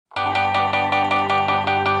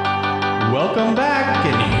Welcome back,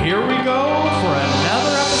 and here we go for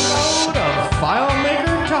another episode of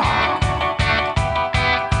FileMaker Talk.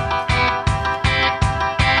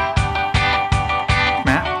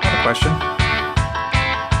 Matt, I have a question.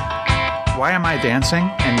 Why am I dancing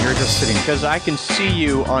and you're just sitting? Because I can see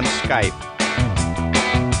you on Skype.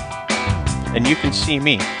 And you can see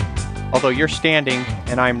me. Although you're standing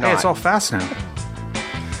and I'm not. Hey, it's all fast now.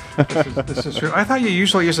 This is true. I thought you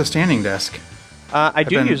usually use a standing desk. I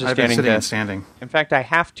do use a I've been standing sitting and desk. standing. In fact, I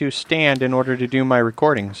have to stand in order to do my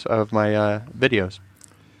recordings of my videos.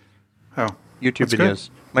 Oh, YouTube that's videos.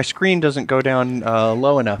 good. My screen doesn't go down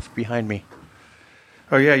low enough behind me.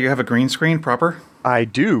 Oh yeah, you have a green screen proper? I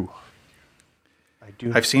do.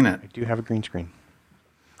 I've seen it. I do have a green screen.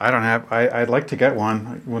 I don't have. I'd like to get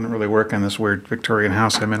one. It wouldn't really work in this weird Victorian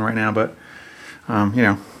house I'm in right now, but you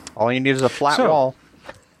know. All you need is a flat wall.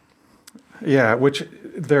 Yeah, which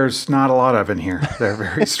there's not a lot of in here. They're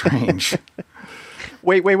very strange.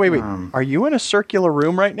 Wait. Are you in a circular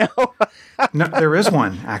room right now? No, there is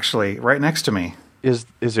one actually right next to me. Is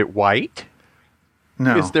it white?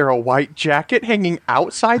 No. Is there a white jacket hanging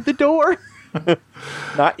outside the door?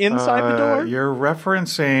 Not inside the door? You're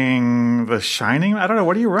referencing The Shining? I don't know.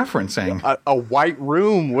 What are you referencing? A white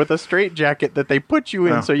room with a straitjacket that they put you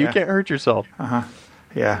in so you can't hurt yourself.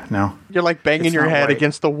 Yeah, no. You're like banging It's your not head white.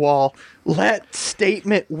 against the wall. Let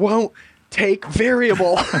statement won't take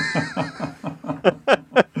variable.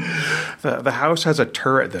 The house has a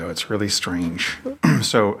turret, though. It's really strange.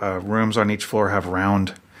 So rooms on each floor have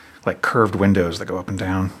round, like curved windows that go up and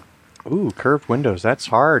down. Ooh, curved windows. That's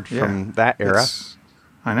hard from that era.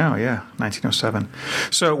 I know, yeah. 1907.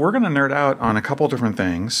 So we're going to nerd out on a couple different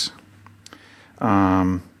things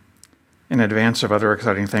in advance of other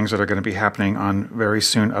exciting things that are going to be happening on very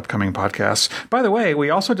soon upcoming podcasts. By the way, we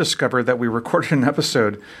also discovered that we recorded an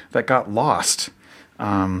episode that got lost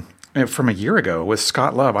from a year ago with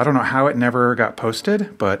Scott Love. I don't know how it never got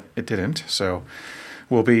posted, but it didn't. So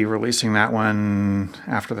we'll be releasing that one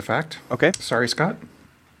after the fact. Okay. Sorry, Scott.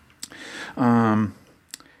 But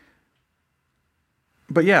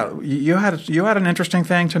yeah, you had an interesting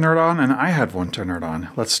thing to nerd on, and I had one to nerd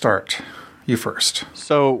on. Let's start. You first.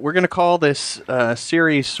 So we're going to call this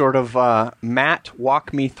series sort of Matt,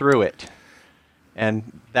 walk me through it.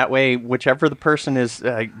 And that way, whichever the person is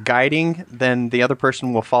guiding, then the other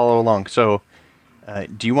person will follow along. So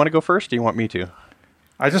do you want to go first, or do you want me to?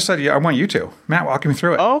 I just said I want you to. Matt, walk me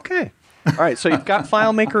through it. Oh, okay. All right, so you've got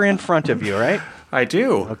FileMaker in front of you, right? I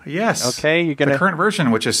do. Yes. Okay, you're gonna the current version,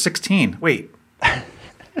 which is 16. Wait.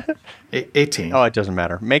 18. Oh, it doesn't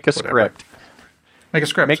matter. Make a script. Make a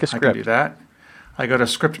script. Make a I script. can do that. I go to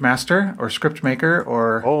Script Master or Script Maker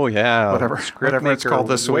or whatever it's called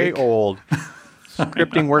this way week. Old.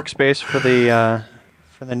 Scripting workspace for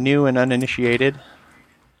the new and uninitiated.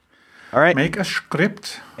 All right. Make a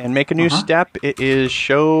script. And make a new step. It is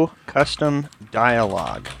Show Custom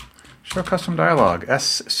Dialog. Show Custom Dialog.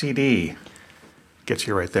 SCD. Gets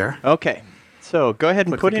you right there. Okay. So go ahead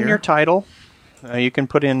and put in your title. You can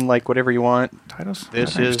put in like whatever you want. Titles?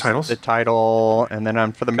 This Yeah, is titles. the title. And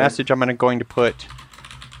then for the message, I'm going to put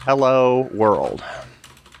Hello World.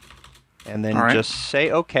 And then just say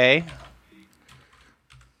OK.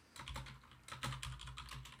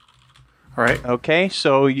 All right. Okay,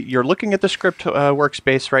 so you're looking at the script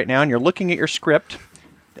workspace right now, and you're looking at your script.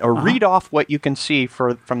 Or read off what you can see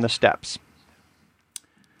from the steps.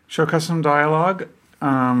 Show Custom Dialog.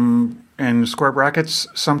 In square brackets,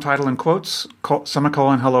 some title in quotes,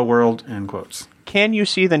 semicolon, hello world in quotes. Can you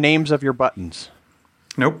see the names of your buttons?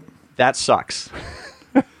 Nope. That sucks.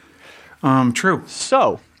 True.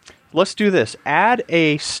 So, let's do this. Add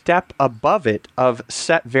a step above it of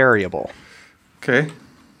set variable. Okay.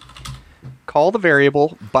 Call the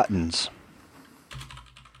variable buttons.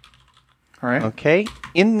 All right. Okay.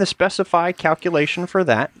 In the specify calculation for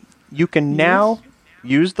that, you can now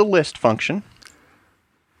use the list function.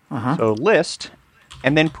 So list,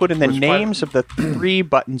 and then put in the names of the 3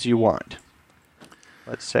 buttons you want.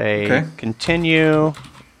 Let's say continue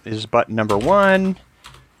is button number 1.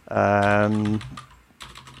 I don't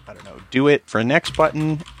know, do it for next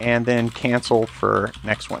button, and then cancel for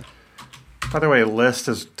next one. By the way, list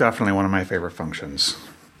is definitely one of my favorite functions.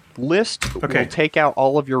 List will take out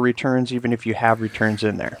all of your returns, even if you have returns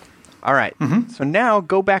in there. All right. So now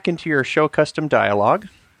go back into your Show Custom Dialog.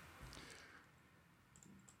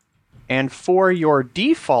 And for your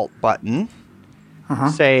default button,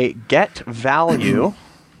 say get value,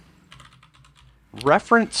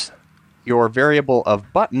 reference your variable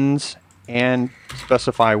of buttons, and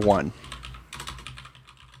specify 1.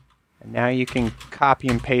 And now you can copy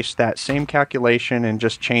and paste that same calculation and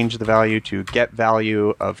just change the value to get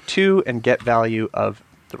value of 2 and get value of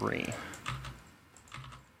 3.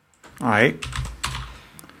 All right.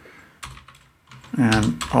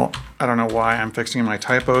 And, well, I don't know why I'm fixing my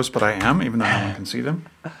typos, but I am, even though no one can see them.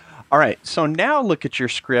 All right, so now look at your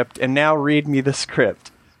script, and now read me the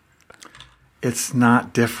script. It's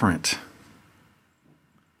not different.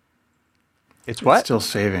 It's what? It's still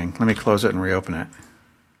saving. Let me close it and reopen it.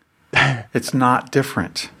 It's not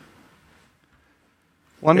different.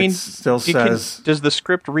 Well, I mean, it still says... does the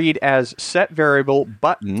script read as set variable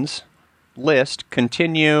buttons, list,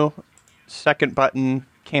 continue, second button,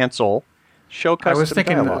 cancel, show custom I was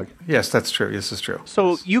thinking dialog? Yes, that's true. This is true.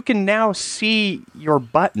 So you can now see your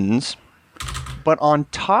buttons, but on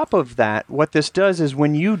top of that, what this does is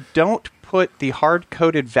when you don't put the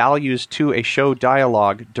hard-coded values to a show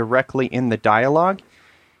dialog directly in the dialog,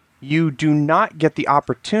 you do not get the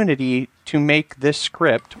opportunity to make this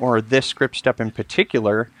script, or this script step in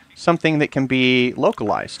particular, something that can be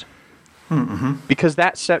localized. Mm-hmm. Because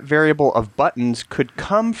that set variable of buttons could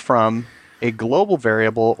come from a global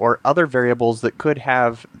variable or other variables that could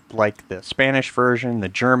have, like the Spanish version, the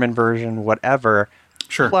German version, whatever.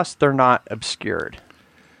 Sure. Plus, they're not obscured.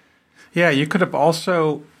 Yeah, you could have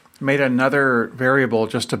also made another variable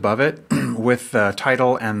just above it with the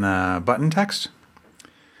title and the button text.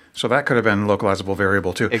 So that could have been a localizable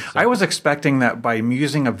variable too. Exactly. I was expecting that by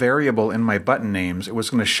using a variable in my button names, it was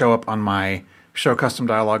going to show up on my show custom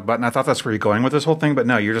dialog button. I thought that's where you're going with this whole thing, but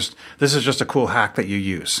no, this is just a cool hack that you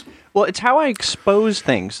use. Well, it's how I expose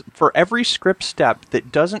things. For every script step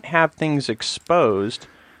that doesn't have things exposed,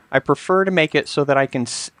 I prefer to make it so that I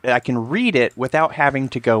can read it without having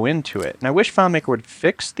to go into it. And I wish FileMaker would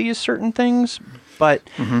fix these certain things, but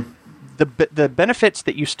the benefits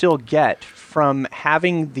that you still get from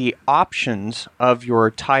having the options of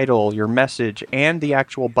your title, your message, and the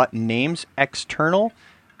actual button names external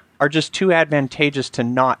are just too advantageous to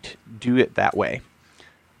not do it that way.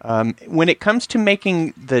 When it comes to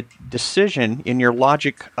making the decision in your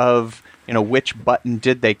logic of which button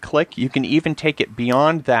did they click, you can even take it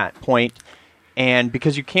beyond that point, and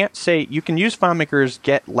because you can use FileMaker's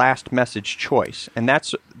get last message choice, and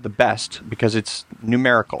that's the best because it's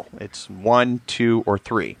numerical. It's 1, 2, or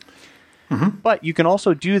 3. But you can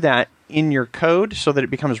also do that in your code so that it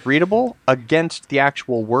becomes readable against the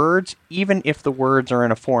actual words, even if the words are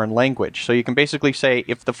in a foreign language. So you can basically say,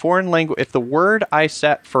 if the word I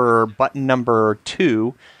set for button number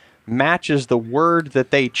 2 matches the word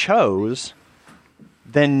that they chose,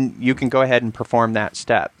 then you can go ahead and perform that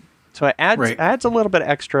step. So it adds a little bit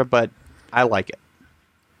extra, but I like it.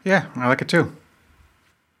 Yeah, I like it too.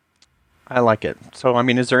 I like it. So, I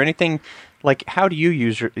mean, is there anything, like, how do you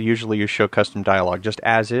usually use show custom dialog? Just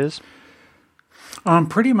as is?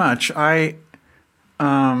 Pretty much. I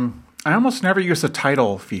almost never use the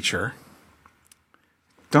title feature.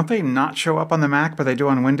 Don't they not show up on the Mac, but they do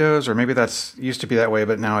on Windows? Or maybe that's used to be that way,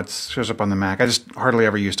 but now it shows up on the Mac. I just hardly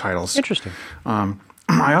ever use titles. Interesting.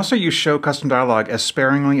 I also use show custom dialog as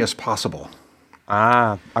sparingly as possible.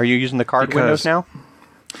 Ah, are you using the card windows now?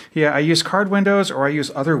 Yeah, I use card windows or I use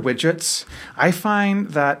other widgets. I find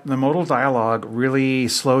that the modal dialog really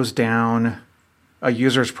slows down a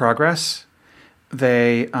user's progress.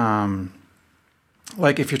 They,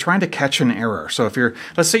 like if you're trying to catch an error. So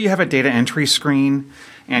let's say you have a data entry screen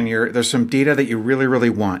and there's some data that you really, really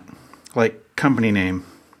want, like company name.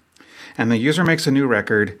 And the user makes a new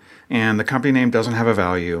record and the company name doesn't have a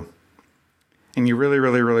value. And you really,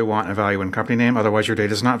 really, really want a value in company name, otherwise your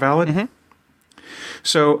data is not valid. Mm-hmm.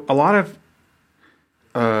 So a lot of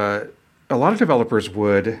developers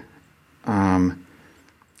would,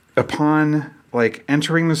 upon like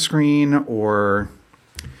entering the screen or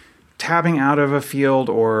tabbing out of a field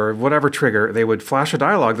or whatever trigger, they would flash a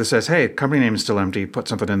dialog that says, "Hey, company name is still empty. Put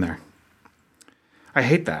something in there." I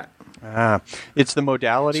hate that. It's the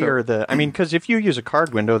modality because if you use a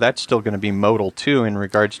card window, that's still going to be modal too in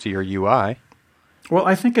regards to your UI. Well,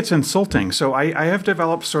 I think it's insulting. So I have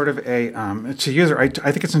developed sort of I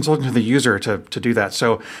think it's insulting to the user to do that.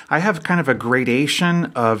 So I have kind of a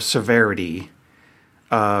gradation of severity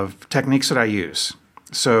of techniques that I use.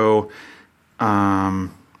 So,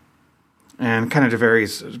 and kind of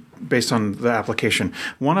varies based on the application.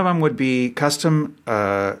 One of them would be custom,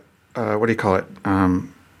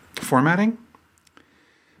 formatting.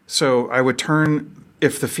 So I would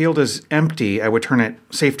if the field is empty, I would turn it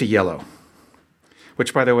safe to yellow,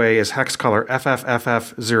 which, by the way, is hex color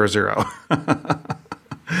FFFF00.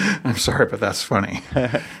 I'm sorry, but that's funny.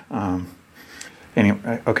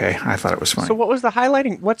 Anyway, okay, I thought it was funny. So what was the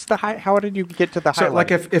highlighting? What's the how did you get to the highlighting? So,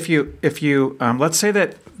 like, if you let's say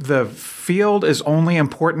that the field is only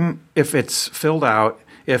important if it's filled out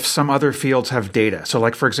if some other fields have data. So,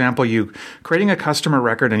 like, for example, you creating a customer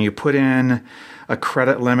record and you put in a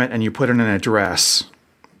credit limit and you put in an address.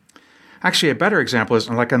 Actually, a better example is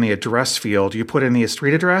like on the address field, you put in the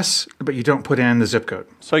street address, but you don't put in the zip code.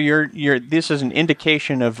 So this is an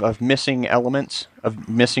indication of missing elements, of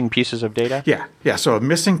missing pieces of data? Yeah. So a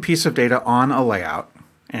missing piece of data on a layout,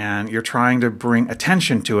 and you're trying to bring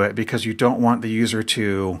attention to it because you don't want the user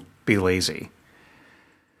to be lazy.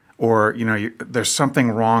 Or, there's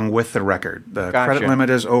something wrong with the record. The credit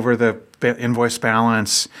limit is over the invoice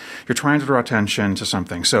balance. You're trying to draw attention to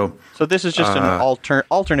something. So this is just an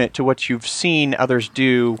alternate to what you've seen others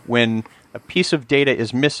do when a piece of data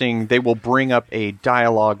is missing. They will bring up a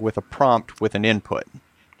dialog with a prompt with an input.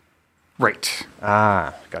 Right.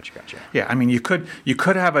 Ah, gotcha. Yeah, I mean, you could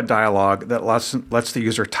have a dialog that lets the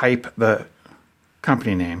user type the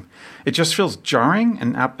company name. It just feels jarring,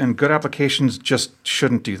 and good applications just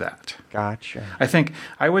shouldn't do that. Gotcha. I think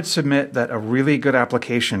I would submit that a really good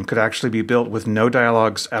application could actually be built with no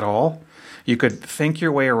dialogues at all. You could think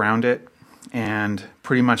your way around it and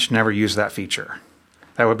pretty much never use that feature.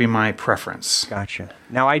 That would be my preference. Gotcha.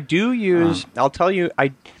 Now, I do use, I'll tell you,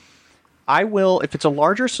 I will, if it's a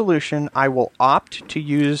larger solution, I will opt to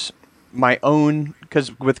use my own,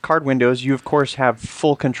 because with card windows, you of course have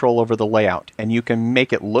full control over the layout, and you can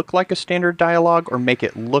make it look like a standard dialog or make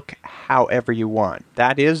it look however you want.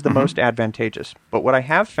 That is the most advantageous. But what I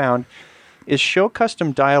have found is show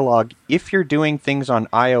custom dialog, if you're doing things on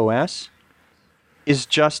iOS, is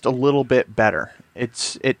just a little bit better.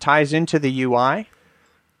 It ties into the UI,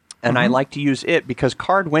 and I like to use it because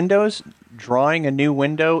card windows, drawing a new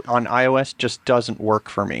window on iOS just doesn't work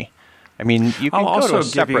for me. I mean, you can go to a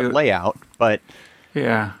separate layout, but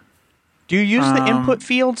yeah. Do you use the input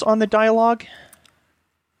fields on the dialog?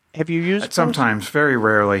 Have you used those? Sometimes, very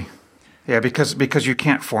rarely. Yeah, because you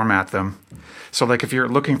can't format them. So, like, if you're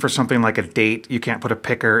looking for something like a date, you can't put a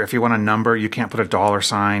picker. If you want a number, you can't put a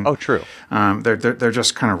 $sign. Oh, true. They're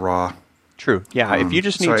just kind of raw. True. Yeah, if you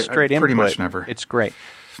just need straight input, pretty much never. It's great.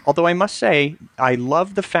 Although I must say, I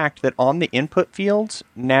love the fact that on the input fields,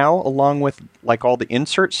 now, along with like all the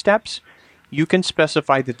insert steps, you can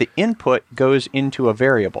specify that the input goes into a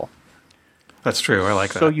variable. That's true. I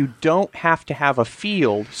like that. So you don't have to have a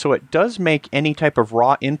field, so it does make any type of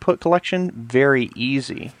raw input collection very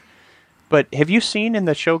easy. But have you seen in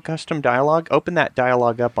the Show Custom dialog? Open that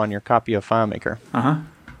dialog up on your copy of FileMaker. Uh-huh.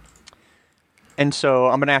 And so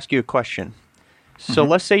I'm going to ask you a question. So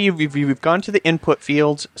let's say you've gone to the input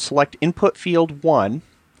fields, select input field 1,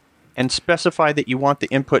 and specify that you want the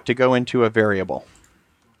input to go into a variable.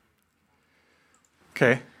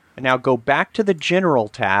 Okay. And now go back to the General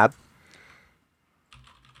tab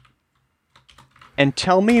and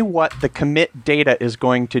tell me what the commit data is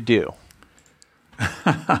going to do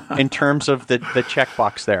in terms of the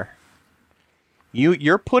checkbox there.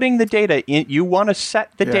 You're putting the data in. You want to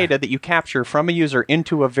set the data that you capture from a user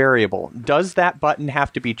into a variable. Does that button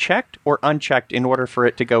have to be checked or unchecked in order for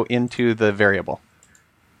it to go into the variable?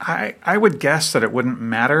 I would guess that it wouldn't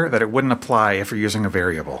matter, that it wouldn't apply if you're using a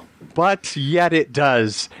variable. But yet it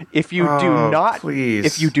does. If you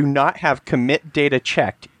do not have commit data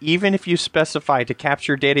checked, even if you specify to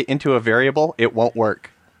capture data into a variable, it won't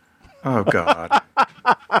work. Oh God.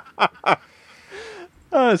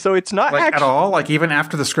 So it's not like at all. Like even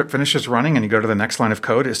after the script finishes running and you go to the next line of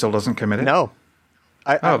code, it still doesn't commit it. No.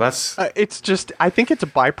 It's just. I think it's a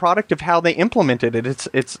byproduct of how they implemented it.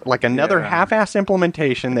 It's like another half-ass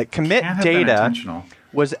implementation that commit data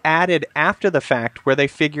was added after the fact, where they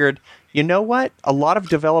figured, you know what? A lot of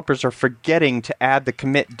developers are forgetting to add the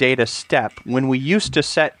commit data step when we used to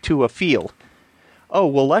set to a field. Oh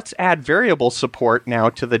well, let's add variable support now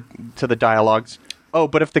to the dialogues. Oh,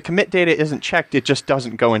 but if the commit data isn't checked, it just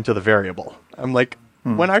doesn't go into the variable. I'm like.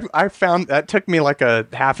 When I found that took me like a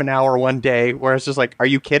half an hour one day where it's just like, are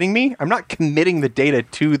you kidding me? I'm not committing the data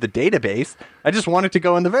to the database. I just want it to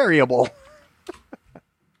go in the variable.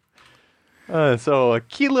 So a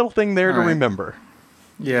key little thing there to remember.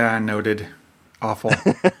 Yeah, noted. Awful.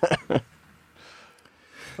 All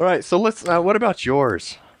right, so let's. What about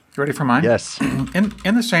yours? You ready for mine? Yes.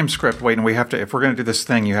 In the same script, wait, and we have to. If we're going to do this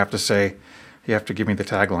thing, you have to give me the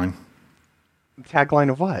tagline. Tagline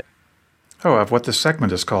of what? Oh, of what this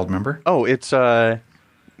segment is called, remember? Oh, it's Matt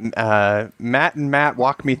and Matt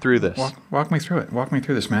walk me through this. Walk me through it. Walk me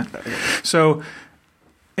through this, Matt. So,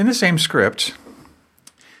 in the same script,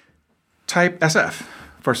 type SF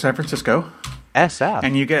for San Francisco. SF?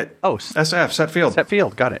 And you get SF, set field. Set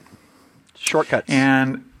field, got it. Shortcuts.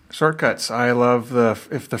 And shortcuts. I love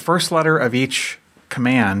if the first letter of each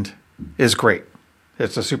command is great.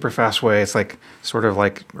 It's a super fast way. It's like sort of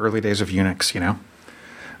like early days of Unix, you know.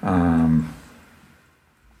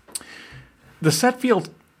 The set field,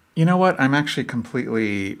 you know what? I'm actually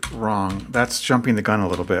completely wrong. That's jumping the gun a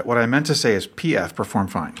little bit. What I meant to say is PF, perform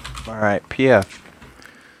fine. All right, PF.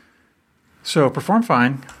 So perform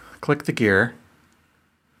fine, click the gear,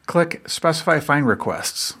 click specify find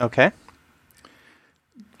requests. Okay.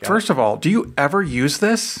 First of all, do you ever use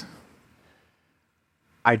this?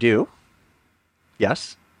 I do.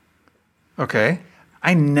 Yes. Okay.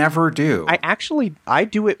 I never do. I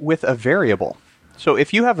do it with a variable. So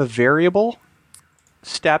if you have a variable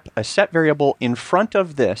step, a set variable in front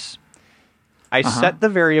of this, I set the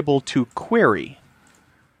variable to query.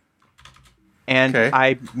 And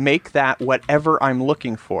I make that whatever I'm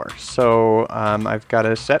looking for. So I've got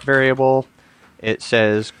a set variable. It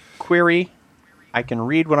says query. I can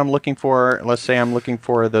read what I'm looking for. Let's say I'm looking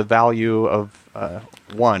for the value of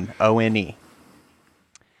 1, O-N-E.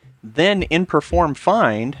 Then in perform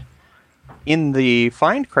find, in the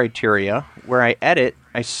find criteria, where I edit,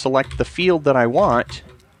 I select the field that I want,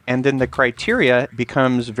 and then the criteria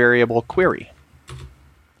becomes variable query.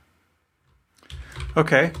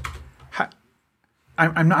 Okay.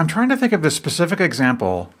 I'm trying to think of the specific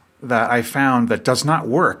example that I found that does not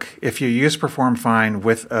work if you use perform find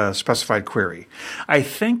with a specified query. I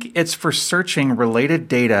think it's for searching related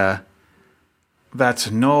data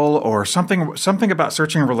that's null or something about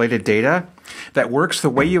searching related data that works the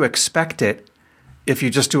way you expect it if you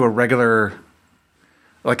just do a regular,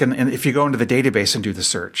 like if you go into the database and do the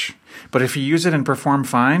search. But if you use it in perform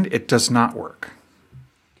find, it does not work.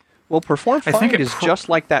 Well, perform find is just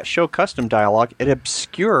like that show custom dialog. It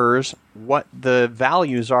obscures what the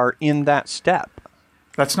values are in that step.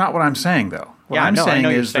 That's not what I'm saying, though. What I'm saying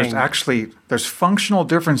is there's functional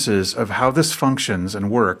differences of how this functions and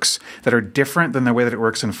works that are different than the way that it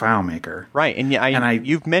works in FileMaker. Right, and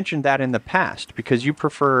you've mentioned that in the past because you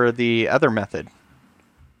prefer the other method,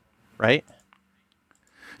 right?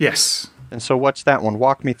 Yes. And so what's that one?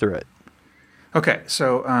 Walk me through it. Okay,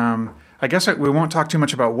 so I guess we won't talk too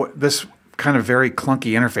much about what this kind of very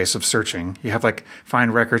clunky interface of searching. You have like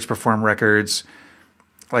find records, perform records.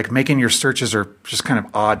 Like making your searches are just kind of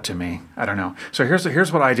odd to me. I don't know. So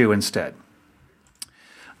here's what I do instead.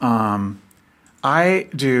 I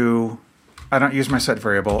don't use my set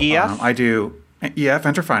variable. EF? I do EF,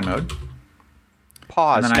 enter find mode.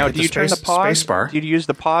 Pause. Now, do you turn the pause? Space bar. Do you use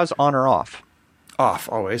the pause on or off? Off,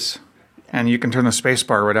 always. And you can turn the space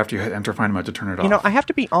bar right after you hit enter find mode to turn it off. You know, I have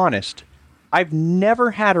to be honest. I've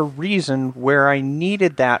never had a reason where I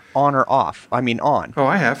needed that on or off. I mean on. Oh,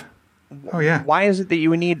 I have. Oh, yeah. Why is it that you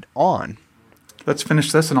would need on? Let's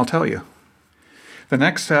finish this and I'll tell you. The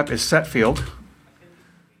next step is set field.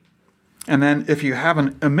 And then if you have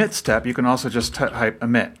an emit step, you can also just type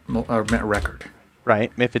emit record.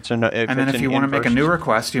 Right. If it's an and then if you want to make a new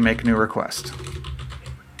request, you make a new request.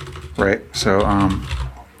 Right. So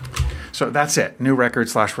so that's it. New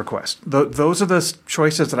record / request. Those are the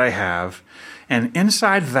choices that I have. And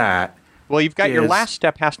inside that, well, you've got your last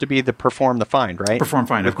step has to be the perform the find, right? Perform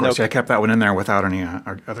find, of course. I kept that one in there without any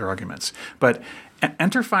other arguments. But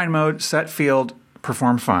enter find mode, set field,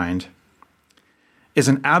 perform find is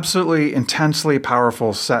an absolutely intensely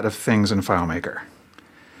powerful set of things in FileMaker.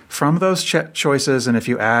 From those choices, and if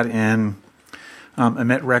you add in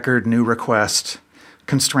emit record, new request,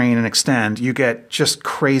 constrain, and extend, you get just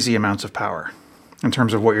crazy amounts of power in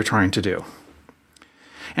terms of what you're trying to do.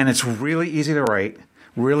 And it's really easy to write,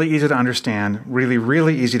 really easy to understand, really,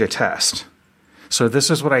 really easy to test. So this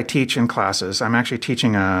is what I teach in classes. I'm actually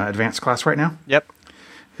teaching an advanced class right now. Yep.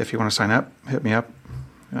 If you want to sign up, hit me up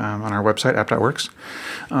on our website, app.works.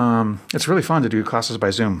 It's really fun to do classes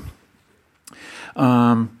by Zoom.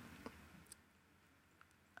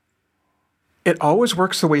 It always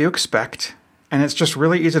works the way you expect, and it's just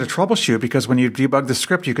really easy to troubleshoot because when you debug the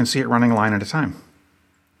script, you can see it running a line at a time.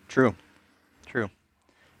 True.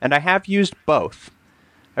 And I have used both.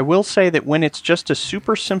 I will say that when it's just a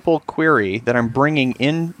super simple query that I'm bringing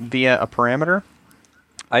in via a parameter,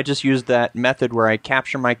 I just use that method where I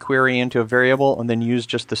capture my query into a variable and then use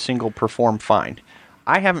just the single perform find.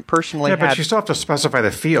 I haven't personally had... Yeah, but you still have to specify the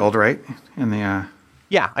field, right?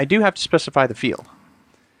 Yeah, I do have to specify the field.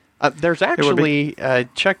 There's actually...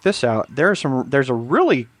 check this out. There's a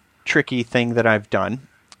really tricky thing that I've done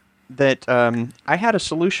that I had a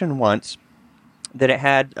solution once that it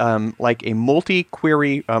had like a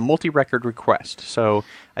multi-query, multi-record request. So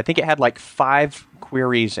I think it had like 5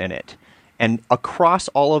 queries in it. And across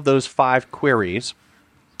all of those 5 queries,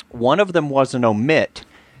 one of them was an omit,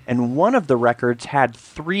 and one of the records had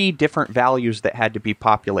 3 different values that had to be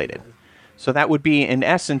populated. So that would be, in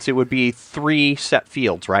essence, it would be 3 set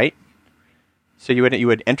fields, right? So you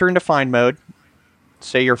would enter into find mode,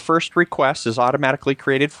 say your first request is automatically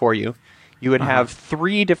created for you. You would have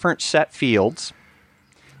 3 different set fields.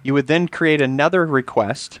 You would then create another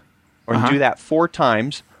request, or do that 4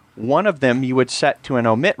 times. One of them you would set to an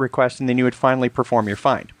omit request, and then you would finally perform your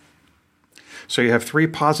find. So you have 3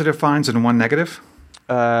 positive finds and 1 negative?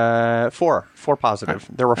 4 positive.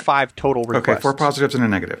 There were 5 total requests. Okay, 4 positives and a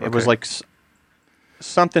negative. Okay. It was like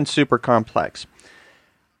something super complex.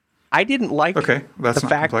 I didn't like the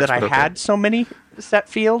fact that I had so many set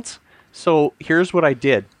fields. So here's what I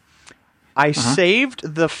did. I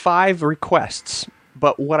saved the 5 requests,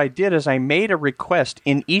 but what I did is I made a request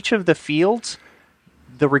in each of the fields.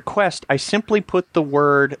 The request, I simply put the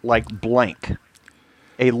word like blank,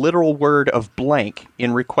 a literal word of blank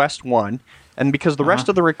in request 1, and because the rest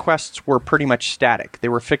of the requests were pretty much static, they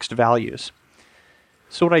were fixed values.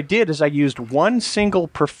 So what I did is I used one single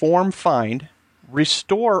perform find,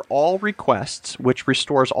 restore all requests, which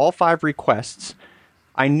restores all 5 requests.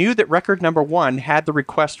 I knew that record number 1 had the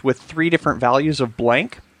request with 3 different values of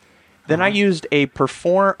blank. Then I used a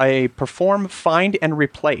perform find and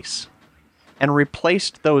replace, and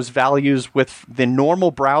replaced those values with the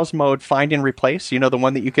normal browse mode find and replace, you know, the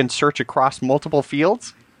one that you can search across multiple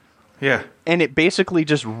fields. Yeah. And it basically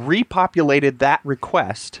just repopulated that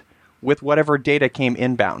request with whatever data came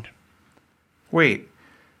inbound. Wait,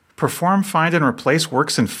 perform find and replace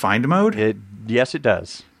works in find mode? Yes, it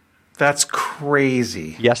does. That's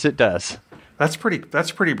crazy. Yes, it does. That's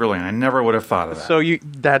pretty brilliant. I never would have thought of that. So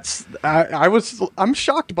I'm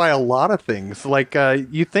shocked by a lot of things. Like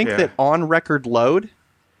you think that on record load,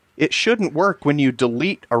 it shouldn't work when you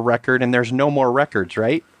delete a record and there's no more records,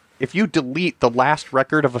 right? If you delete the last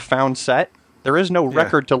record of a found set, there is no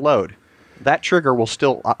record to load. That trigger will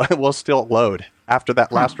still load after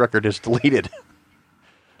that last record is deleted.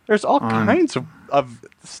 There's all kinds of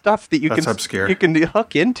stuff that you can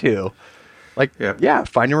hook into. Like,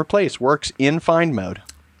 find and replace works in find mode.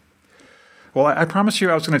 Well, I promised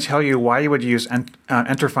you I was going to tell you why you would use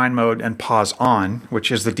enter find mode and pause on,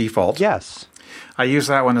 which is the default. Yes. I use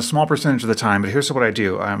that one a small percentage of the time, but here's what I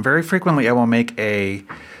do. Very frequently, I will make a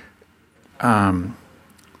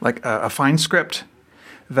find script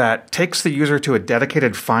that takes the user to a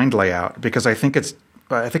dedicated find layout, because I think it's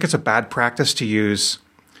a bad practice to use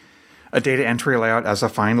a data entry layout as a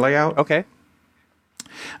find layout. Okay.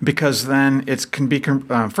 Because then it can be,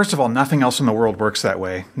 first of all, nothing else in the world works that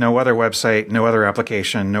way. No other website, no other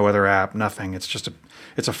application, no other app, nothing. It's just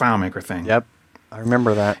it's a FileMaker thing. Yep, I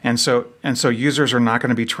remember that. And so users are not going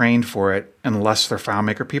to be trained for it unless they're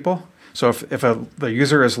FileMaker people. So if the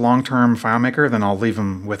user is long-term FileMaker, then I'll leave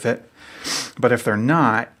them with it. But if they're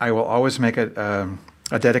not, I will always make a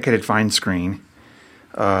dedicated find screen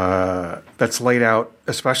that's laid out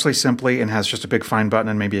especially simply and has just a big find button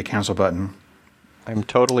and maybe a cancel button. I'm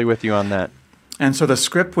totally with you on that. And so the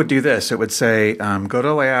script would do this. It would say, go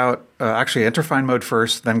to layout, actually enter find mode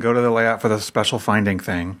first, then go to the layout for the special finding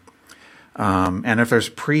thing. And if there's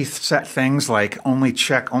preset things like only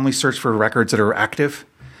search for records that are active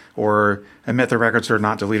or omit the records that are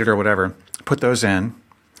not deleted or whatever, put those in.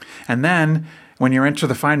 And then when you enter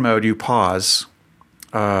the find mode, you pause.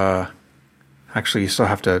 Actually, you still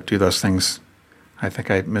have to do those things. I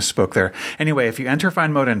think I misspoke there. Anyway, if you enter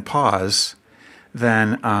find mode and pause,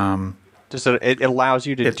 then it allows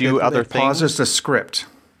you to do other things? It pauses the script.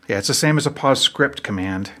 Yeah, it's the same as a pause script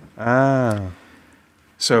command. Ah.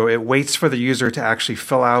 So it waits for the user to actually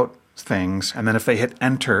fill out things, and then if they hit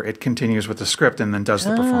enter, it continues with the script and then does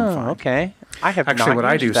the perform find. Okay. I have actually what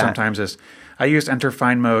I do that. sometimes is I use enter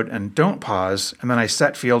find mode and don't pause, and then I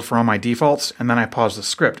set field for all my defaults, and then I pause the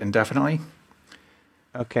script indefinitely.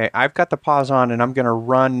 Okay, I've got the pause on, and I'm going to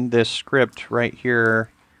run this script right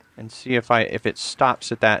here and see if it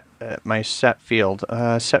stops at that my set field.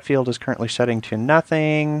 Set field is currently setting to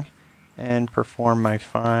nothing, and perform my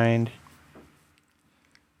find.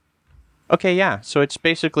 Okay, yeah, so it's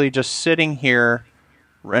basically just sitting here.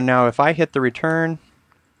 And now if I hit the return,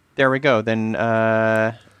 there we go. Then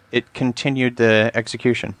it continued the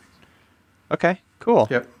execution. Okay, cool.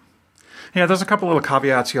 Yep. Yeah, there's a couple little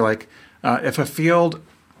caveats here, like if a field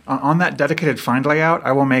on that dedicated find layout,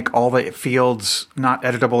 I will make all the fields not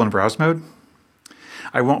editable in browse mode.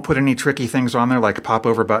 I won't put any tricky things on there like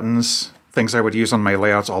popover buttons, things I would use on my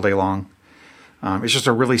layouts all day long. It's just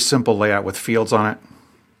a really simple layout with fields on it.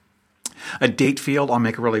 A date field I'll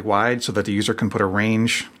make really wide so that the user can put a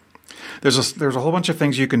range. There's a whole bunch of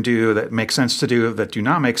things you can do that make sense to do that do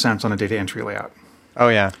not make sense on a data entry layout. Oh,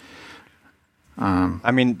 yeah.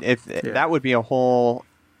 I mean, that would be a whole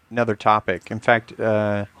another topic. In fact,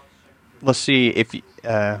 let's see if we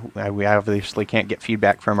obviously can't get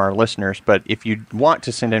feedback from our listeners, but if you want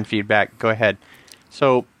to send in feedback, go ahead.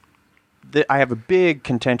 So I have a big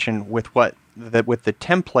contention with with the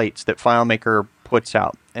templates that FileMaker puts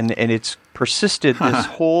out, and it's persisted this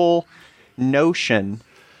whole notion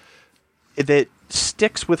that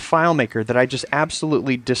sticks with FileMaker that I just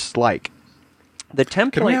absolutely dislike. The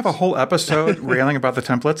templates. Can we have a whole episode railing about the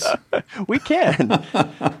templates? We can.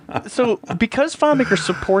 So, because FileMaker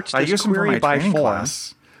supports I this use them for query my by training form.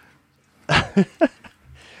 class.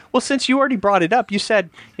 Well, since you already brought it up, you said,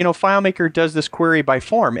 FileMaker does this query by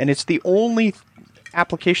form, and it's the only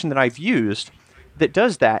application that I've used that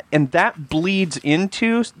does that, and that bleeds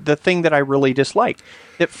into the thing that I really dislike.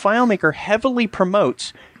 That FileMaker heavily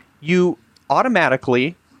promotes you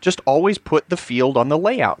automatically just always put the field on the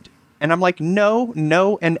layout. And I'm like, no,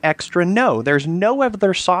 and extra no. There's no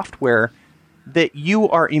other software that you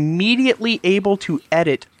are immediately able to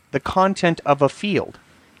edit the content of a field.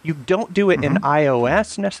 You don't do it in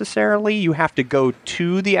iOS necessarily. You have to go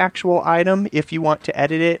to the actual item if you want to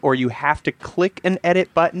edit it, or you have to click an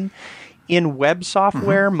edit button. In web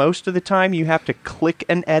software, most of the time, you have to click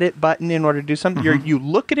an edit button in order to do something. You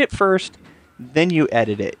look at it first, then you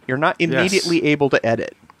edit it. You're not immediately able to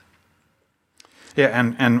edit.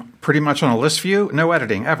 Yeah, and pretty much on a list view, no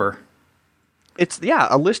editing ever.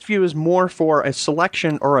 A list view is more for a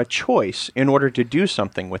selection or a choice in order to do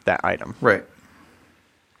something with that item. Right.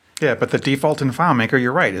 Yeah, but the default in FileMaker,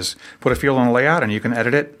 you're right, is put a field on a layout and you can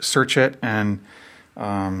edit it, search it, and,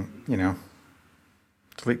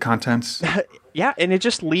 delete contents. Yeah, and it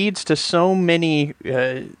just leads to so many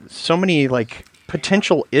like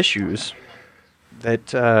potential issues that,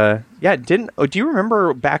 do you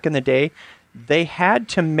remember back in the day, they had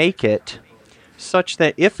to make it such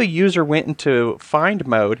that if a user went into find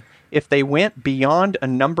mode, if they went beyond a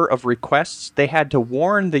number of requests, they had to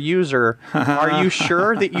warn the user, are you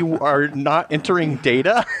sure that you are not entering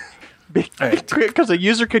data? Because a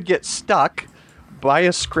user could get stuck by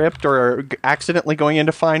a script or accidentally going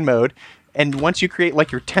into find mode. And once you create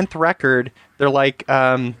like your 10th record, they're like,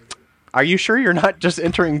 are you sure you're not just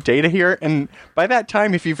entering data here? And by that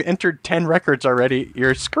time, if you've entered 10 records already,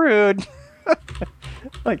 you're screwed.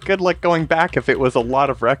 Like, good luck going back if it was a lot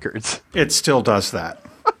of records. It still does that.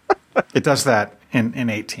 It does that in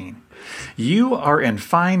 18. You are in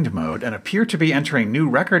find mode and appear to be entering new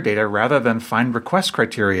record data rather than find request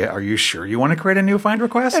criteria. Are you sure you want to create a new find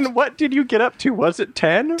request? And what did you get up to? Was it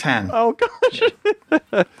 10? 10. Oh,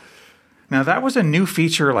 gosh. Now, that was a new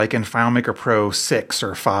feature like in FileMaker Pro 6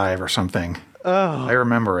 or 5 or something. Oh. I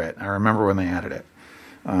remember it. I remember when they added it.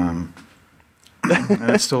 And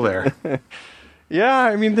it's still there. Yeah,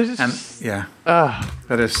 I mean, this is...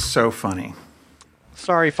 that is so funny.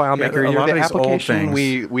 Sorry, FileMaker. Yeah, You're the application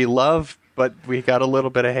we love, but we got a little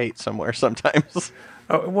bit of hate somewhere sometimes.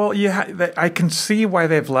 Oh, well, I can see why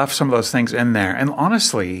they've left some of those things in there. And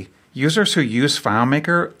honestly, users who use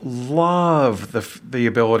FileMaker love the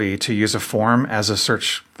ability to use a form as a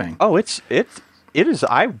search thing. Oh, it is.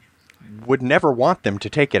 I would never want them to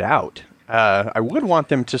take it out. I would want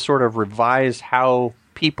them to sort of revise how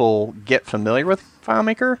people get familiar with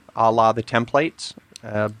FileMaker, a la the templates.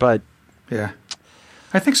 But yeah,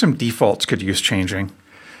 I think some defaults could use changing.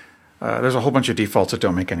 There's a whole bunch of defaults that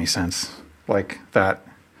don't make any sense, like that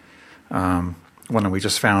one that we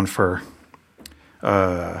just found for.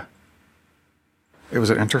 It was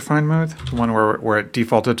an enter find mode, the one where it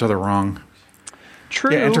defaulted to the wrong.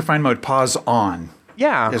 True. Yeah, enter find mode pause on.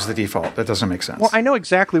 Yeah. Is the default. That doesn't make sense. Well, I know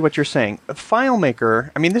exactly what you're saying. FileMaker,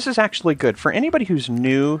 I mean, this is actually good. For anybody who's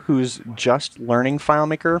new, who's just learning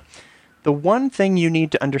FileMaker, the one thing you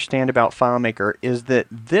need to understand about FileMaker is that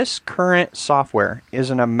this current software is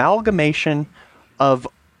an amalgamation of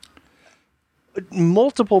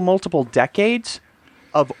multiple decades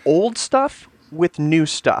of old stuff with new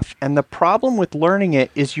stuff. And the problem with learning it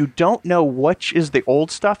is you don't know which is the old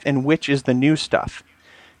stuff and which is the new stuff.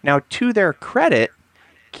 Now, to their credit,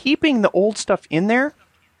 keeping the old stuff in there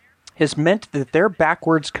has meant that their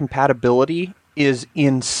backwards compatibility is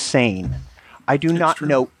insane. I do not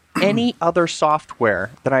know any other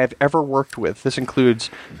software that I have ever worked with. This includes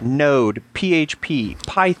Node, PHP,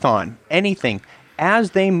 Python, anything.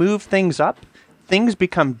 As they move things up, things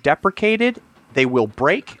become deprecated, they will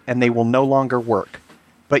break, and they will no longer work.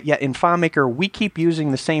 But yet in FileMaker, we keep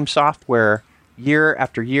using the same software year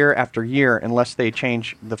after year after year unless they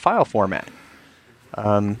change the file format.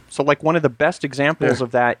 So like one of the best examples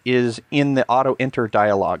of that is in the auto enter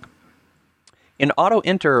dialog. In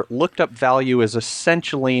AutoEnter, looked up value is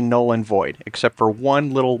essentially null and void, except for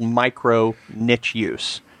one little micro niche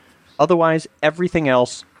use. Otherwise, everything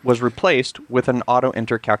else was replaced with an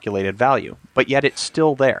AutoEnter calculated value, but yet it's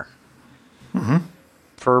still there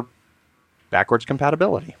for backwards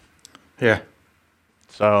compatibility. Yeah.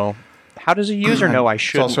 So, how does a user know I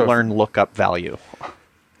shouldn't learn lookup value?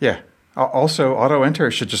 Yeah. Also,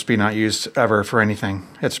 AutoEnter should just be not used ever for anything.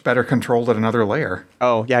 It's better controlled at another layer.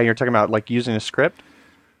 Oh, yeah, you're talking about like using a script?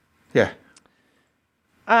 Yeah.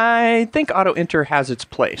 I think AutoEnter has its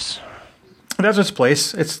place. It has its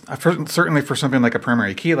place. It's certainly for something like a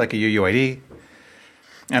primary key, like a UUID,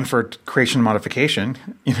 and for creation modification,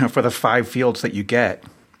 for the 5 fields that you get.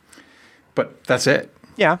 But that's it.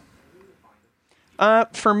 Yeah.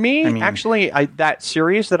 For me, actually, that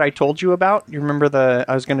series that I told you about, you remember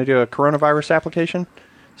I was going to do a coronavirus application?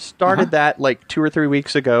 Started that like 2 or 3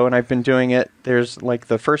 weeks ago, and I've been doing it. There's like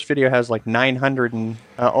the first video has like 900 and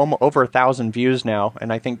almost over 1,000 views now,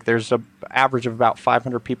 and I think there's an average of about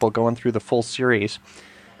 500 people going through the full series.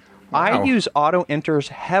 Wow. I use AutoEnters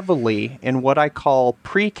heavily in what I call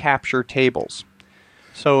pre-capture tables.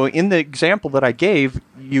 So in the example that I gave,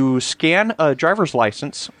 you scan a driver's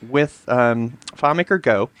license with FileMaker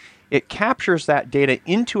Go. It captures that data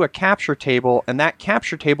into a capture table, and that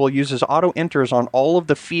capture table uses AutoEnters on all of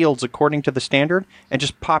the fields according to the standard and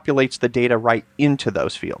just populates the data right into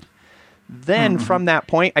those fields. Then from that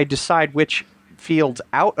point, I decide which fields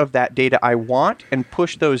out of that data I want and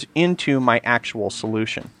push those into my actual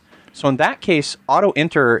solution. So in that case,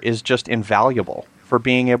 AutoEnter is just invaluable for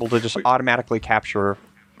being able to just automatically capture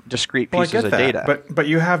discrete pieces of data. But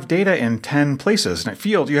you have data in 10 places. In a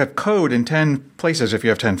field, you have code in 10 places if you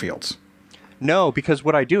have 10 fields. No, because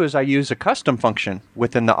what I do is I use a custom function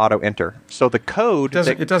within the AutoEnter. So the code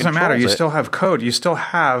it doesn't matter. You still have code. You still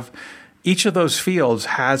have each of those fields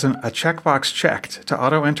has a checkbox checked to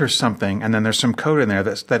auto-enter something, and then there's some code in there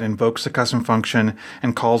that invokes the custom function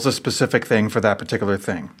and calls a specific thing for that particular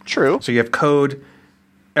thing. True. So you have code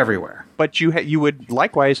everywhere. But you would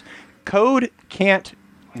likewise, code can't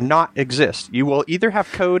not exist. You will either have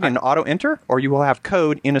code in AutoEnter or you will have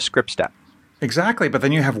code in a script step. Exactly, but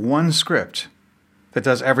then you have one script that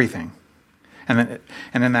does everything, and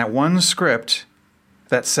then that one script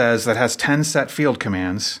that has 10 set field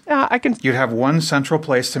commands. Yeah, You'd have one central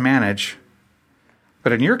place to manage.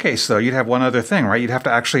 But in your case, though, you'd have one other thing, right? You'd have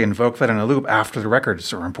to actually invoke that in a loop after the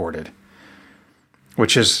records are imported.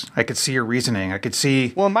 Which is, I could see your reasoning. I could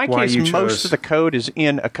see Well, in my why case, you chose. most of the code is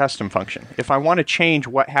in a custom function. If I want to change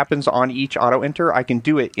what happens on each AutoEnter, I can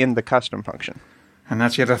do it in the custom function. And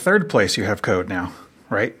that's yet a third place you have code now,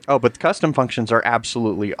 right? Oh, but the custom functions are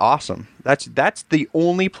absolutely awesome. That's the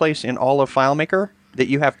only place in all of FileMaker that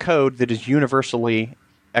you have code that is universally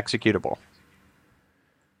executable.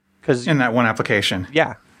 In that one application.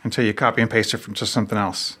 Yeah. Until you copy and paste it from just something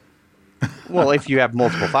else. Well, if you have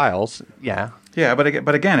multiple files, yeah. Yeah,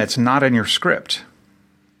 but again, it's not in your script.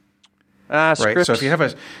 Right? So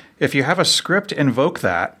if you have a script invoke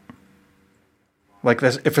that, like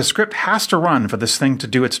this, if a script has to run for this thing to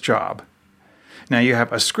do its job, now you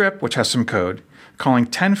have a script which has some code, calling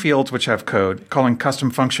 10 fields which have code, calling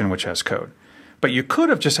custom function which has code. But you could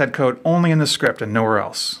have just had code only in the script and nowhere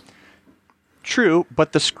else. True,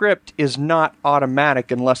 but the script is not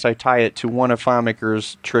automatic unless I tie it to one of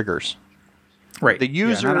FileMaker's triggers. Right. The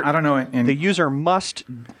user, I don't know. The user must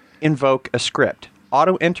invoke a script.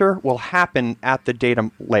 AutoEnter will happen at the data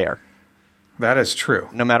layer. That is true.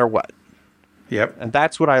 No matter what. Yep. And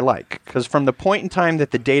that's what I like. Because from the point in time that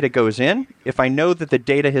the data goes in, if I know that the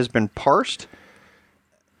data has been parsed,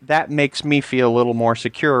 that makes me feel a little more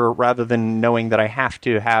secure rather than knowing that I have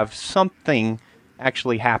to have something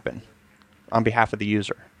actually happen on behalf of the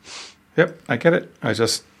user. Yep, I get it. I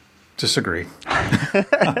just disagree.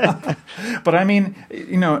 But I mean,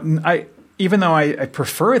 even though I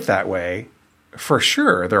prefer it that way, for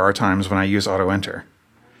sure there are times when I use AutoEnter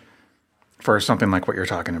for something like what you're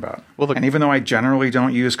talking about. And even though I generally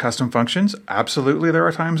don't use custom functions, absolutely there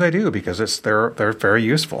are times I do because they're very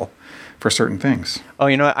useful for certain things. Oh,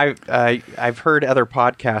 I've heard other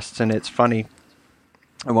podcasts, and it's funny.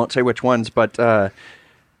 I won't say which ones, but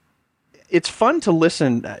it's fun to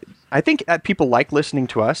listen. I think people like listening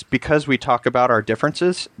to us because we talk about our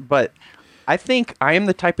differences, but I think I am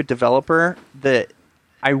the type of developer that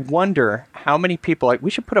I wonder how many people, we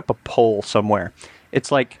should put up a poll somewhere.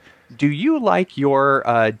 It's like, do you like your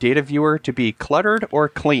data viewer to be cluttered or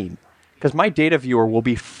clean? Because my data viewer will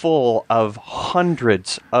be full of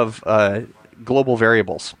hundreds of global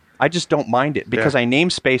variables. I just don't mind it because I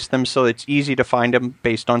namespace them so it's easy to find them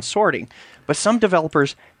based on sorting. But some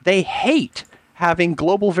developers, they hate having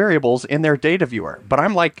global variables in their data viewer. But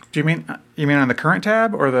I'm like, Do you mean on the current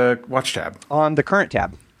tab or the watch tab? on the current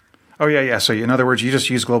tab. Oh, yeah. So in other words, you just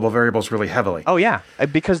use global variables really heavily. Oh, yeah.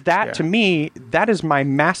 Because that, Yeah. to me, that is my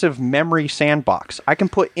massive memory sandbox. I can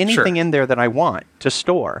put anything in there that I want to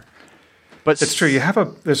store. But It's true.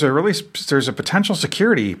 There's a potential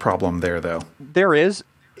security problem there, though. there is.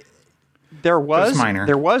 There was. minor.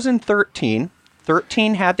 There was in 13.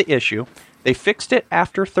 13 had the issue. They fixed it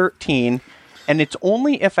after 13, and it's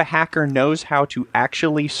only if a hacker knows how to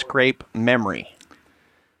actually scrape memory.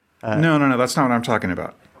 No. That's not what I'm talking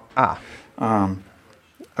about.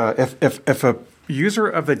 If a user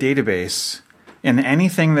of the database in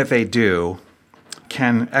anything that they do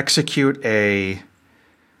can execute their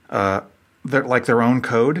own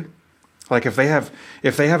code, like if they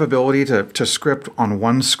have ability to script on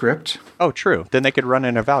one script, Oh, true. Then they could run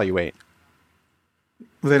and evaluate.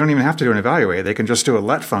 they don't even have to do an evaluate. They can just do a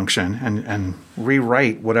let function and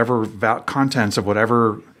rewrite whatever contents of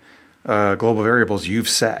whatever global variables you've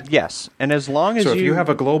set. Yes, and as long as So if you have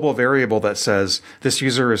a global variable that says this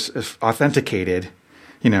user is authenticated,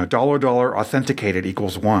 $$ authenticated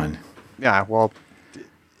equals 1. Yeah, well,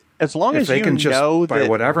 as long If as they you can just, know by that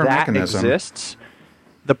whatever that mechanism- exists,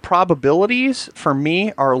 the probabilities for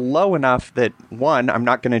me are low enough that, one, I'm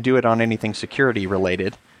not going to do it on anything security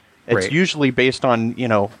related. It's Right. usually based on,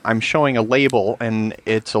 I'm showing a label, and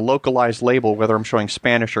it's a localized label, whether I'm showing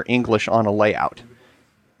Spanish or English on a layout.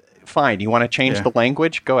 Fine, you want to change Yeah. the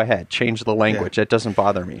language? Go ahead, change the language. It doesn't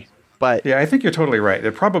bother me. But Yeah, I think you're totally right.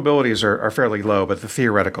 The probabilities are fairly low, but the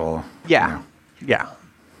theoretical... yeah.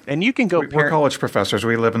 And you can go... We're college professors.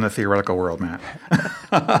 We live in the theoretical world, Matt.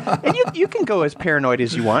 And you can go as paranoid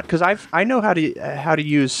as you want, because I know how to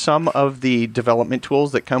use some of the development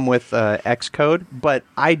tools that come with Xcode, but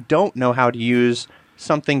I don't know how to use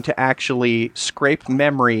something to actually scrape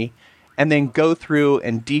memory and then go through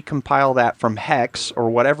and decompile that from hex or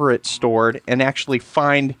whatever it's stored and actually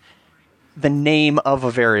find the name of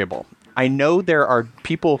a variable. I know there are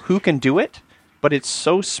people who can do it, but it's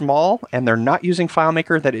so small and they're not using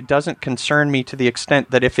FileMaker that it doesn't concern me to the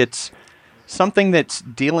extent that if it's something that's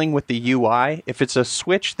dealing with the UI, if it's a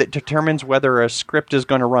switch that determines whether a script is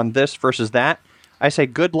going to run this versus that, I say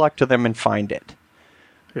good luck to them and find it.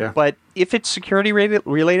 Yeah. But if it's security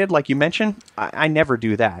related, like you mentioned, I never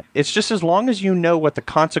do that. It's just as long as you know what the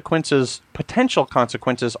potential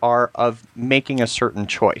consequences are of making a certain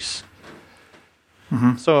choice.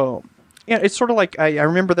 Mm-hmm. So, yeah, it's sort of like I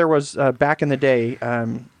remember there was back in the day,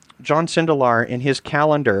 John Sindelar in his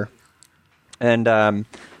calendar, and I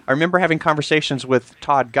remember having conversations with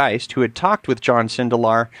Todd Geist, who had talked with John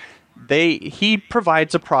Sindelar. He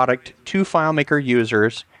provides a product to FileMaker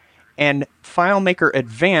users, and FileMaker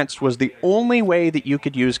Advanced was the only way that you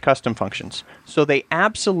could use custom functions. So they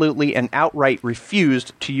absolutely and outright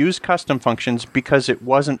refused to use custom functions because it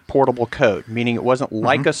wasn't portable code, meaning it wasn't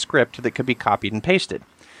like a script that could be copied and pasted.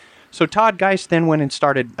 So Todd Geist then went and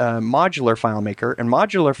started Modular FileMaker, and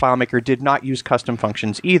Modular FileMaker did not use custom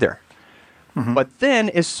functions either. But then,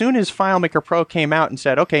 as soon as FileMaker Pro came out and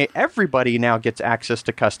said, okay, everybody now gets access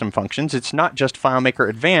to custom functions, it's not just FileMaker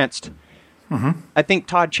Advanced, I think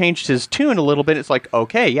Todd changed his tune a little bit. It's like,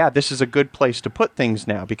 okay, yeah, this is a good place to put things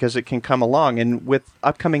now because it can come along. And with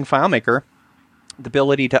upcoming FileMaker, the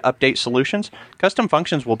ability to update solutions, custom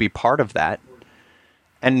functions will be part of that.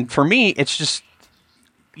 And for me, it's just,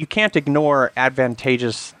 you can't ignore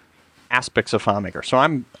advantageous aspects of FileMaker. So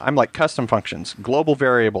I'm like custom functions, global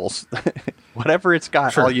variables, whatever it's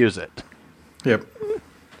got, Sure. I'll use it. Yep.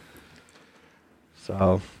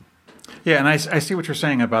 So Yeah, and I see what you're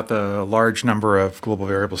saying about the large number of global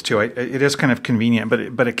variables too. It is kind of convenient,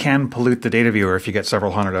 but it can pollute the data viewer if you get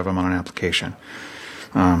several hundred of them on an application.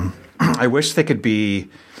 I wish they could be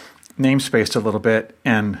namespaced a little bit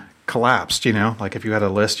and collapsed. Like if you had a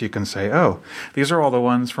list, you can say, "Oh, these are all the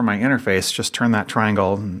ones for my interface. Just turn that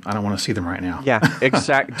triangle, and I don't want to see them right now." yeah,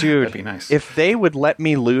 exact, dude. That'd be nice. If they would let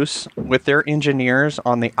me loose with their engineers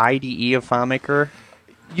on the IDE of FileMaker,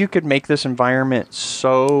 you could make this environment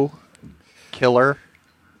so killer.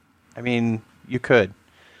 I mean, you could.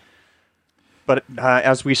 But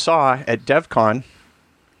as we saw at DevCon,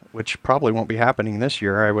 which probably won't be happening this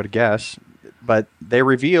year, I would guess, but they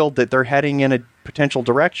revealed that they're heading in a potential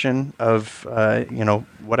direction of,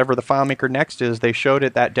 whatever the FileMaker Next is. They showed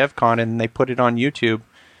it at DevCon and they put it on YouTube.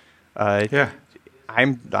 Yeah.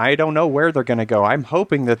 I don't know where they're going to go. I'm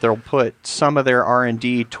hoping that they'll put some of their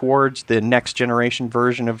R&D towards the next generation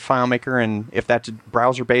version of FileMaker, and if that's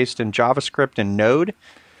browser-based in JavaScript and Node.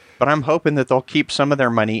 But I'm hoping that they'll keep some of their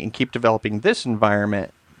money and keep developing this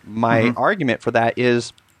environment. My argument for that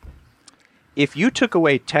is if you took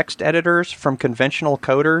away text editors from conventional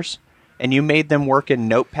coders and you made them work in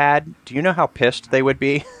Notepad, do you know how pissed they would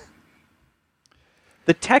be?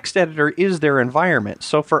 The text editor is their environment.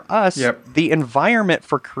 So for us, the environment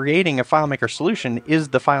for creating a FileMaker solution is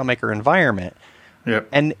the FileMaker environment. Yep.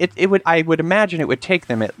 And I would imagine it would take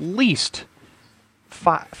them at least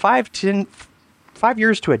 5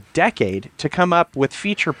 years to a decade to come up with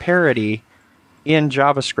feature parity in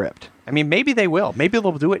JavaScript. I mean, maybe they will. Maybe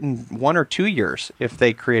they'll do it in 1 or 2 years if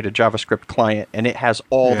they create a JavaScript client and it has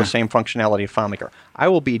all the same functionality of FileMaker. I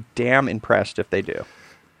will be damn impressed if they do.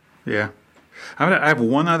 Yeah. I have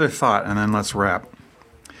one other thought, and then let's wrap.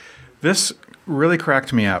 This really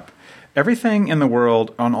cracked me up. Everything in the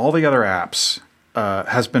world on all the other apps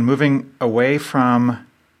has been moving away from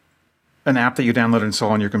an app that you download and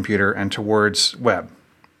install on your computer and towards web.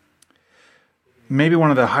 Maybe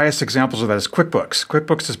one of the highest examples of that is QuickBooks.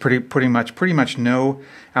 QuickBooks is pretty much no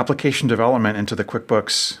application development into the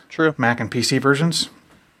QuickBooks Mac and PC versions.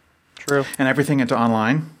 True. And everything into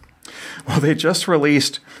online. Well, they just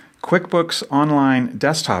released QuickBooks Online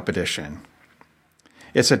Desktop Edition.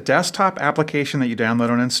 It's a desktop application that you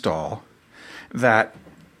download and install that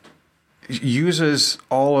uses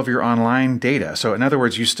all of your online data. So in other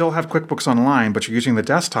words, you still have QuickBooks Online, but you're using the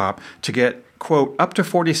desktop to get, quote, up to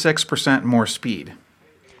 46% more speed.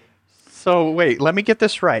 So wait, let me get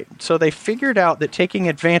this right. So they figured out that taking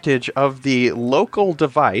advantage of the local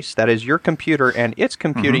device, that is your computer and its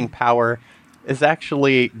computing power, is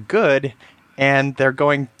actually good, and they're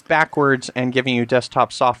going backwards and giving you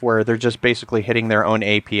desktop software. They're just basically hitting their own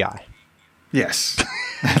API. Yes,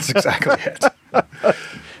 that's exactly it.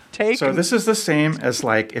 So this is the same as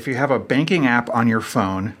like if you have a banking app on your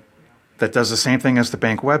phone that does the same thing as the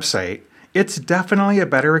bank website, it's definitely a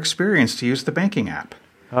better experience to use the banking app.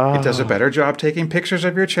 Oh. It does a better job taking pictures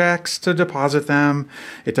of your checks to deposit them.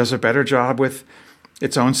 It does a better job with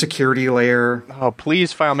its own security layer. Oh,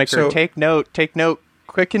 please, FileMaker, take note. Take note.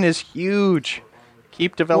 Quicken is huge.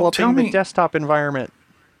 Keep developing the desktop environment.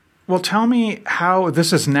 Well, tell me how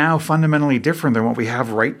this is now fundamentally different than what we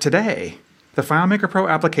have right today. The FileMaker Pro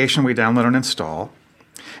application we download and install,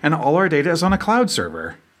 and all our data is on a cloud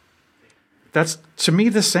server. That's, to me,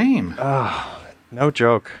 the same. No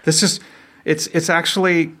joke. It's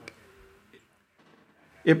actually,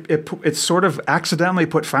 it sort of accidentally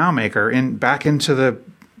put FileMaker back into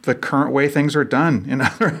the current way things are done in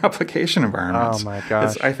other application environments. Oh my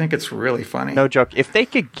gosh. I think it's really funny. No joke. If they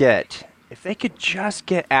could just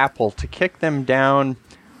get Apple to kick them down,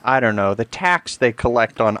 I don't know, the tax they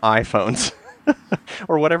collect on iPhones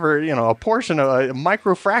or whatever, a portion of a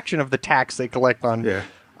micro fraction of the tax they collect on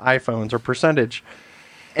iPhones or percentage,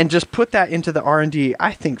 and just put that into the R&D,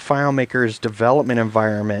 I think FileMaker's development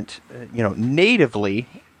environment, natively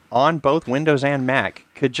on both Windows and Mac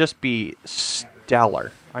could just be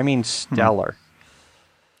stellar. I mean, stellar.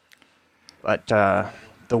 But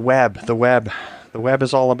the web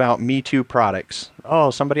is all about Me Too products.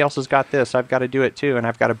 Oh, somebody else has got this. I've got to do it too, and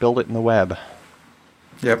I've got to build it in the web.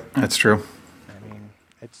 Yep, that's true. I mean,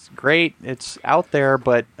 it's great. It's out there,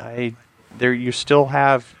 but you still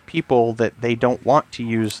have people that they don't want to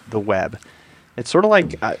use the web. It's sort of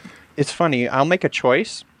like, it's funny. I'll make a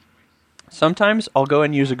choice. Sometimes I'll go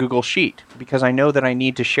and use a Google Sheet because I know that I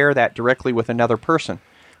need to share that directly with another person.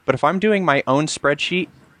 But if I'm doing my own spreadsheet,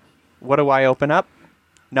 what do I open up?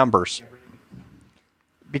 Numbers.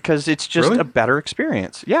 Because it's just a better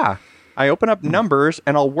experience. Yeah. I open up Numbers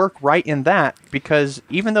and I'll work right in that because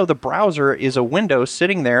even though the browser is a window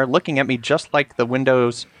sitting there looking at me just like the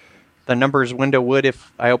Numbers window would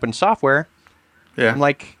if I opened software, I'm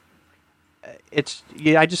like,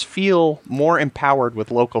 I just feel more empowered with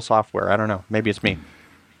local software. I don't know. Maybe it's me.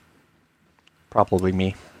 Probably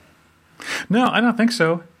me. No, I don't think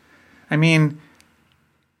so. I mean,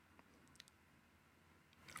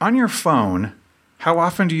 on your phone, how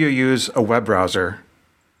often do you use a web browser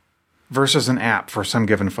versus an app for some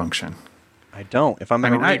given function? I don't. If I'm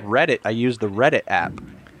going to read Reddit, I use the Reddit app.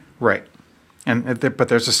 Right. But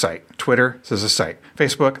there's a site. Twitter, there's a site.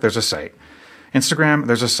 Facebook, there's a site. Instagram,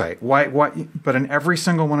 there's a site. Why? But in every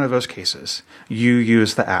single one of those cases, you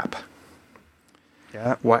use the app.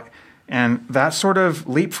 Yeah. Why? And that sort of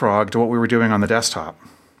leapfrogged what we were doing on the desktop.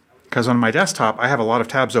 Because on my desktop, I have a lot of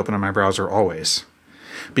tabs open on my browser always.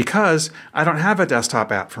 Because I don't have a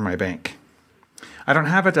desktop app for my bank. I don't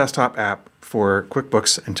have a desktop app for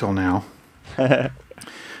QuickBooks until now.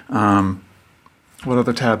 What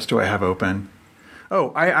other tabs do I have open?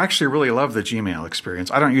 Oh, I actually really love the Gmail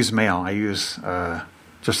experience. I don't use Mail. I use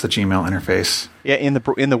just the Gmail interface. Yeah, in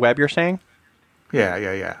the web, you're saying?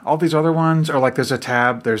 Yeah. All these other ones are like there's a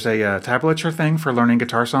Tablature thing for learning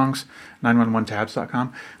guitar songs,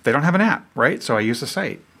 911tabs.com. They don't have an app, right? So I use the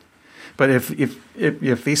site. But if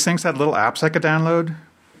these things had little apps I could download,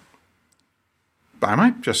 I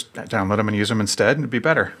might just download them and use them instead, and it'd be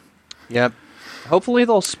better. Yep. Hopefully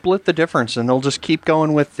they'll split the difference and they'll just keep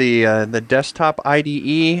going with the desktop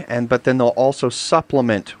IDE, but then they'll also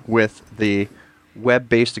supplement with the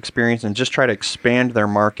web-based experience and just try to expand their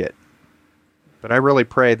market. But I really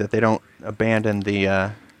pray that they don't abandon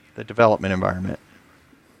the development environment.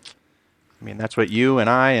 I mean, that's what you and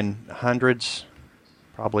I and hundreds,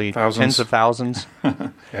 probably thousands. Tens of thousands.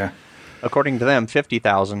 Yeah. According to them,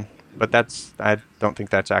 50,000. But I don't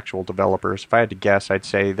think that's actual developers. If I had to guess, I'd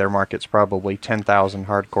say their market's probably 10,000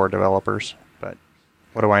 hardcore developers. But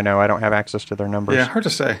what do I know? I don't have access to their numbers. Yeah, hard to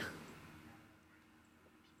say.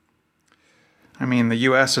 I mean, the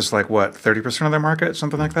U.S. is like, what, 30% of their market?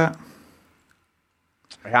 Something like that?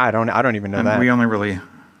 Yeah, I don't even know and that. I only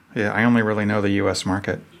really know the U.S.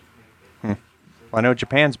 market. Well, I know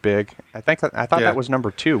Japan's big. I thought that was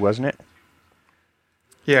number 2, wasn't it?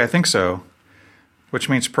 Yeah, I think so. Which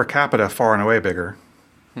means per capita far and away bigger.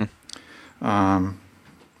 And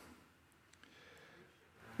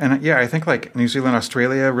yeah, I think like New Zealand,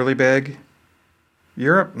 Australia, really big.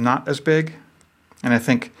 Europe, not as big. And I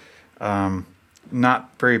think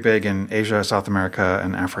not very big in Asia, South America,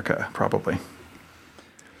 and Africa, probably.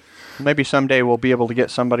 Maybe someday we'll be able to get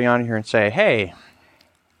somebody on here and say, hey,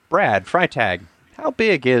 Brad, Freitag, how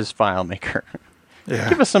big is FileMaker? Yeah.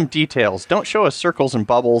 Give us some details. Don't show us circles and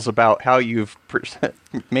bubbles about how you've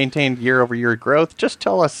maintained year-over-year growth. Just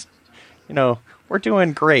tell us, we're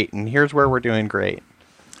doing great, and here's where we're doing great.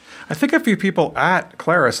 I think a few people at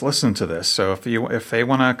Claris listen to this, so if they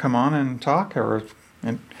want to come on and talk or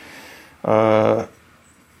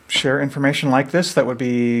share information like this that would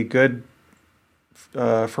be good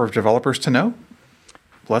for developers to know,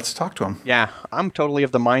 let's talk to them. Yeah, I'm totally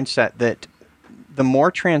of the mindset that the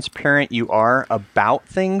more transparent you are about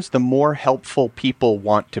things, the more helpful people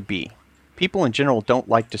want to be. People in general don't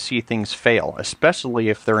like to see things fail, especially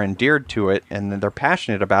if they're endeared to it and they're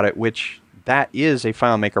passionate about it, which that is a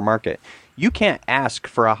FileMaker market. You can't ask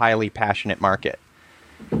for a highly passionate market.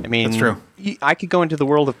 I mean, that's true. I could go into the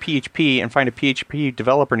world of PHP and find a PHP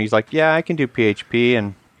developer, and he's like, yeah, I can do PHP,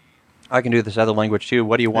 and I can do this other language too.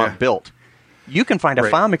 What do you want built? You can find a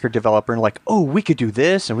FileMaker developer and like, oh, we could do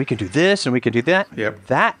this, and we can do this, and we can do that. Yep.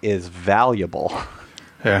 That is valuable.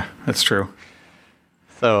 Yeah, that's true.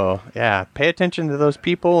 So, yeah, pay attention to those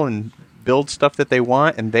people and build stuff that they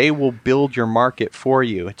want, and they will build your market for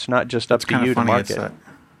you. It's not just up to you to market.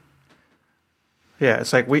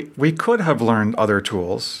 It's like we could have learned other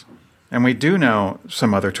tools, and we do know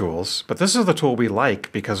some other tools, but this is the tool we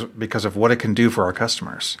like because of what it can do for our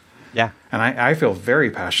customers. Yeah. And I feel very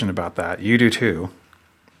passionate about that. You do too.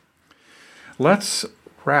 Let's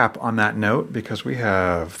wrap on that note because we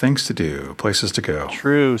have things to do, places to go.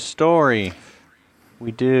 True story.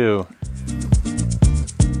 We do.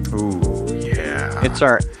 Ooh, yeah. It's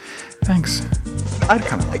our... Thanks.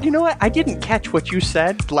 You know what? I didn't catch what you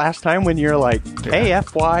said last time when you're like,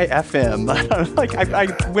 KFYFM. Like,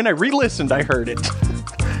 when I re-listened, I heard it.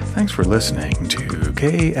 Thanks for listening to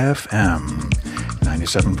KFM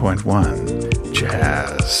 97.1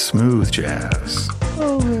 Jazz, smooth jazz.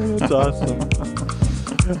 Oh, man, that's awesome.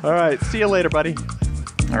 All right. See you later, buddy.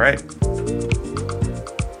 All right.